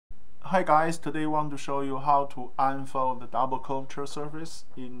Hi guys, today I want to show you how to unfold the double curvature surface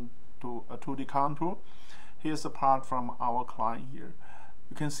into a 2D contour. Here's a part from our client here.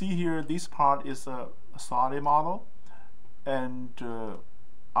 You can see here this part is a solid model, and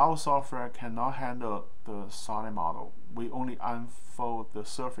our software cannot handle the solid model. We only unfold the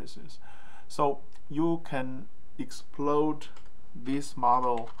surfaces. So you can explode this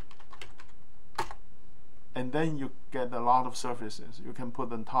model, and then you get a lot of surfaces. You can put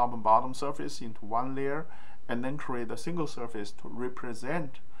the top and bottom surface into one layer and then create a single surface to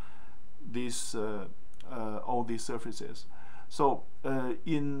represent these all these surfaces. So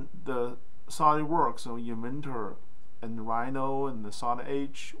in the SolidWorks, so Inventor and Rhino and the Solid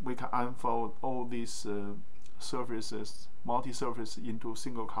Edge, we can unfold all these surfaces, multi-surface, into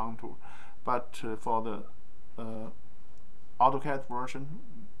single contour. But for the AutoCAD version,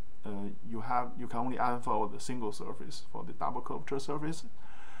 you can only unfold the single surface for the double curvature surface.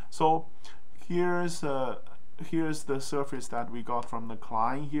 So here's the surface that we got from the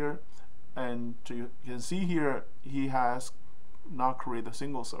client here, and you can see here he has not created a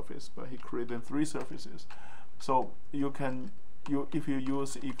single surface, but he created 3 surfaces. So you can if you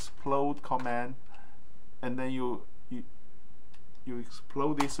use explode command, and then you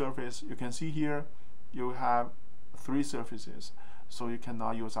explode this surface, you can see here you have 3 surfaces. So you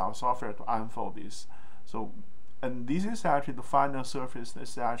cannot use our software to unfold this. So, and this is actually the final surface. This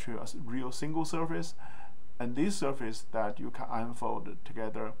is actually a real single surface, and this surface that you can unfold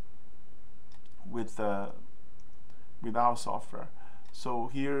together with our software. So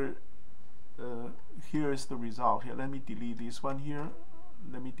here is the result. Here, let me delete this one here.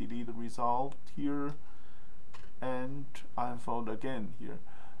 Let me delete the result here, and unfold again here.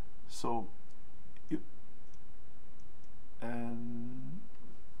 So and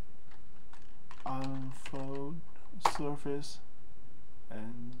unfold surface,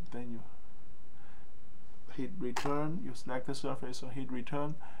 and then you hit return. You select the surface, so hit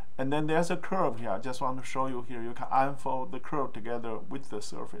return, and then there's a curve here. I just want to show you here. You can unfold the curve together with the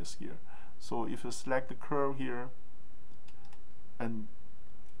surface here. So if you select the curve here and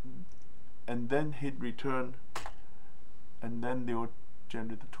then hit return, and then they will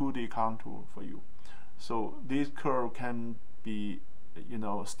generate the 2D contour for you. So this curve can be,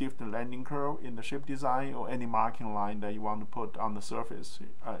 stiffened landing curve in the ship design, or any marking line that you want to put on the surface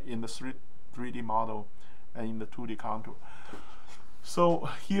in the 3D model and in the 2D contour. So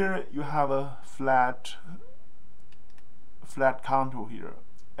here you have a flat contour here,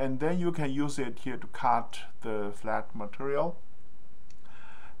 and then you can use it here to cut the flat material.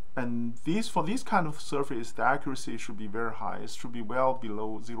 And for this kind of surface, the accuracy should be very high. It should be well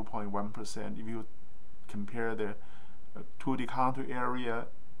below 0.1%. If you compare the 2D contour area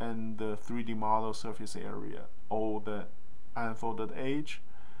and the 3D model surface area, or the unfolded edge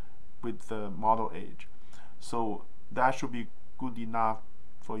with the model edge. So that should be good enough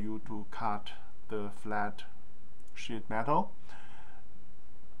for you to cut the flat sheet metal.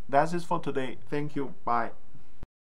 That's it for today. Thank you. Bye.